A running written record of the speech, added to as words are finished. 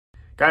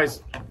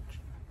Guys,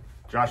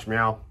 Josh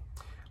Meow.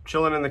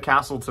 Chilling in the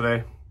castle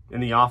today,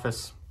 in the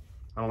office.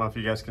 I don't know if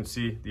you guys can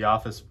see the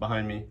office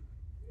behind me.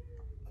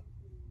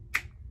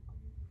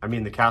 I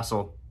mean the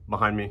castle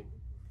behind me.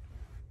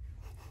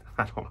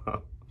 I don't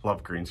know.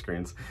 Love green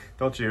screens.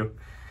 Don't you?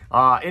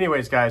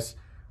 Anyways, guys,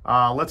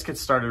 let's get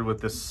started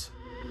with this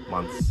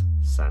month's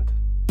scent.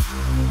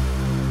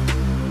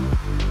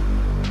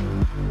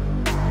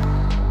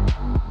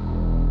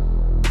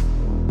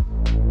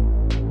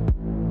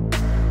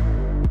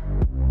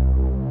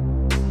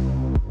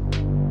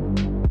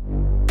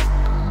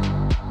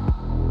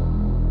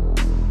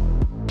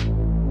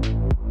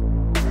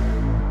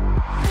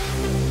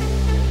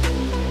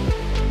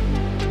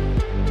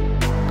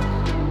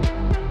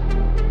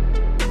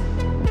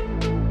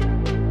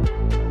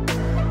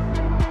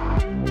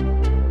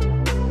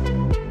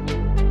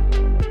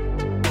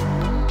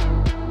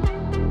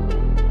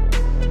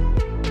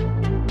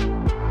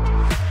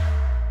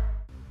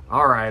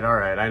 All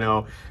right, I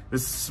know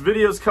this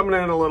video's coming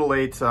in a little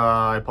late.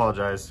 I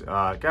apologize.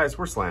 Guys,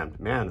 we're slammed.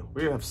 Man,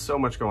 we have so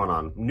much going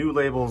on. New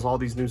labels, all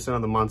these new scent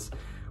of the months.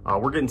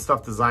 We're getting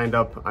stuff designed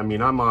up. I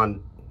mean, I'm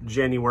on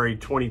January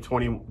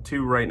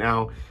 2022 right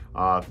now.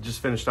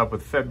 Just finished up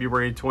with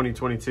February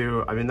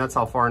 2022. I mean, that's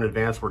how far in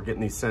advance we're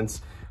getting these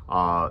scents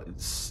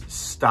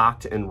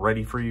stocked and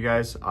ready for you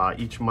guys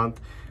each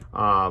month.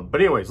 But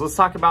anyways, let's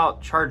talk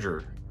about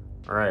Charger.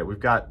 All right, we've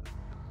got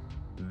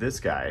this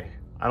guy.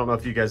 I don't know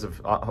if you guys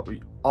have,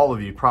 all of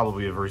you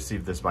probably have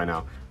received this by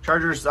now.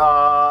 Charger's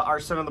our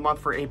scent of the month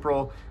for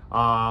April.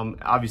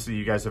 Obviously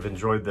you guys have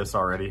enjoyed this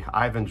already.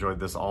 I've enjoyed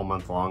this all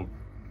month long.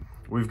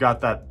 We've got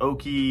that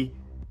oaky,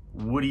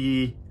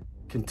 woody,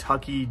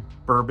 Kentucky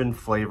bourbon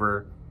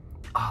flavor.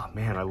 Oh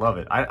man, I love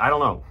it. I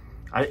don't know.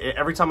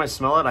 Every time I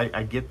smell it,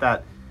 I get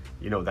that,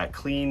 you know, that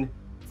clean,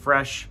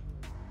 fresh,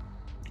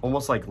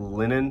 almost like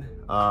linen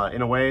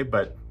in a way,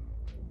 but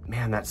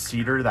man, that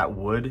cedar, that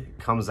wood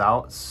comes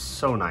out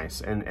so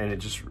nice, and it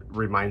just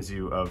reminds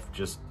you of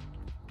just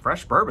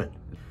fresh bourbon.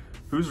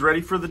 Who's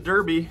ready for the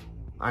Derby?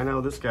 I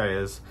know this guy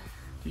is.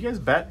 Do you guys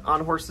bet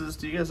on horses?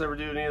 Do you guys ever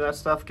do any of that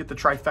stuff? Get the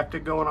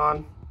trifecta going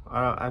on?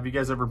 Have you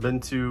guys ever been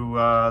to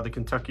the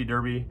Kentucky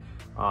Derby,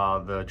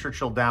 the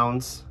Churchill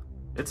Downs?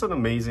 It's an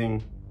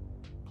amazing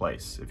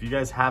place. If you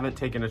guys haven't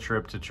taken a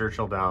trip to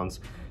Churchill Downs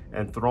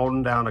and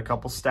thrown down a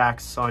couple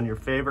stacks on your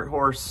favorite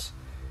horse,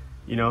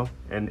 you know,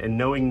 and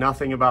knowing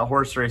nothing about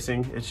horse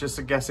racing, it's just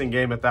a guessing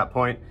game at that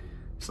point.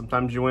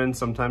 Sometimes you win,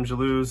 sometimes you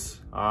lose,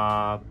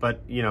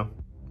 but you know,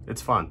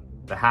 it's fun.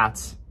 The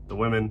hats, the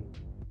women,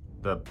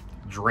 the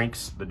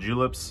drinks, the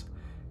juleps,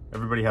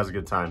 everybody has a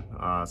good time.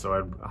 So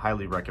I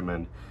highly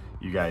recommend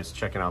you guys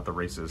checking out the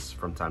races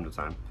from time to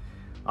time.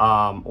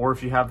 Or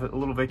if you have a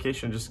little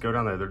vacation, just go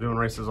down there. They're doing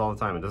races all the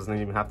time. It doesn't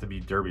even have to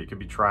be Derby. It could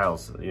be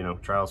trials, you know,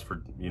 trials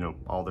for, you know,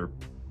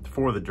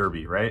 for the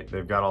Derby, right?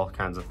 They've got all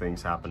kinds of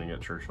things happening at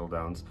Churchill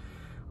Downs.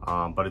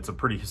 But it's a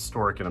pretty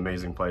historic and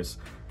amazing place.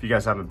 If you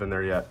guys haven't been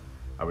there yet,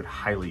 I would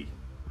highly,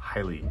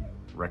 highly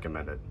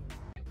recommend it.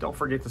 Don't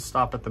forget to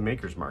stop at the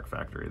Maker's Mark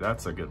factory.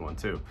 That's a good one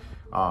too.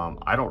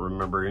 I don't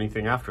remember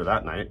anything after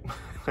that night.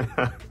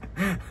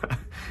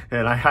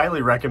 And I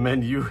highly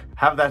recommend you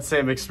have that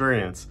same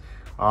experience.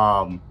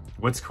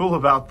 What's cool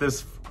about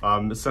this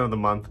scent of the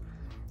month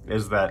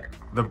is that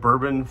the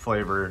bourbon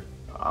flavor,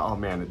 oh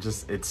man,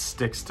 it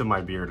sticks to my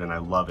beard, and I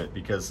love it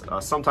because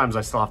sometimes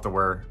I still have to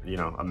wear, you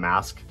know, a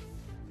mask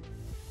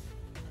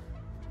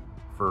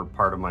for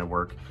part of my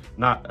work.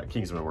 Not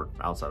Kingsmen work,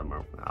 outside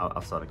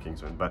of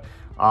Kingsmen, but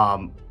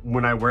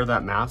when I wear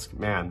that mask,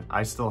 man,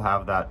 I still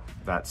have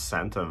that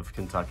scent of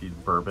Kentucky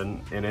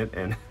bourbon in it,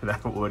 and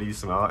that woody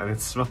smell, and it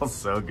smells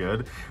so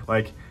good.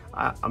 Like,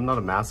 I'm not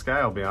a mask guy,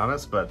 I'll be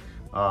honest, but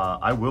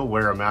I will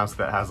wear a mask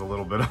that has a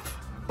little bit of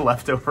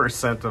leftover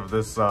scent of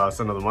this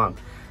scent of the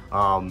month.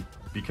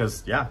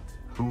 Because yeah,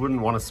 who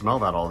wouldn't want to smell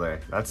that all day?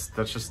 That's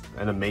just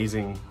an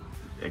amazing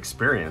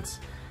experience.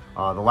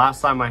 The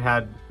last time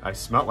I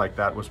smelled like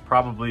that was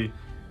probably,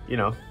 you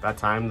know, that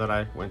time that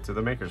I went to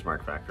the Maker's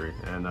Mark factory,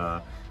 and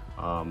I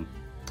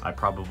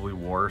probably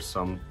wore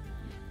some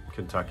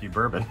Kentucky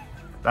bourbon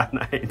that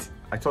night.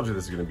 I told you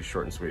this is gonna be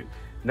short and sweet.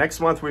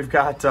 Next month we've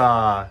got,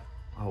 oh,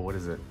 what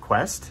is it?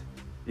 Quest?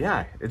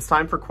 Yeah, it's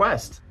time for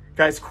Quest.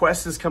 Guys,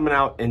 Quest is coming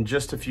out in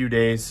just a few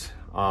days.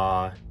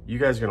 You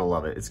guys are gonna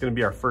love it. It's gonna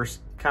be our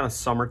first kind of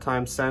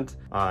summertime scent.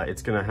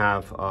 It's gonna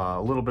have a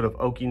little bit of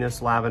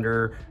oakiness,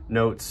 lavender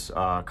notes,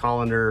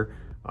 colander,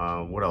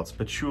 what else?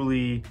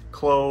 Patchouli,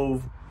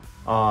 clove.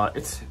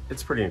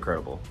 It's pretty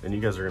incredible, and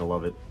you guys are gonna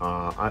love it.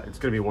 It's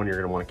gonna be one you're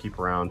gonna want to keep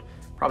around,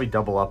 probably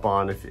double up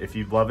on. If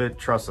you love it,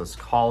 trust us,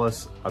 call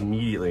us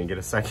immediately and get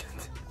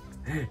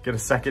a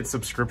second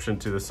subscription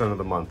to the scent of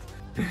the month.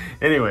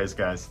 Anyways,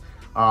 guys,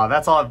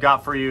 that's all I've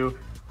got for you.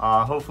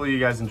 Hopefully you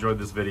guys enjoyed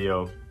this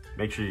video.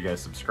 Make sure you guys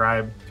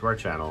subscribe to our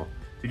channel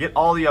to get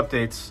all the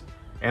updates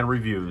and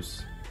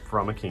reviews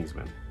from a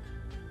Kingsman.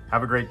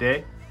 Have a great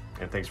day,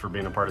 and thanks for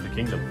being a part of the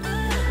kingdom.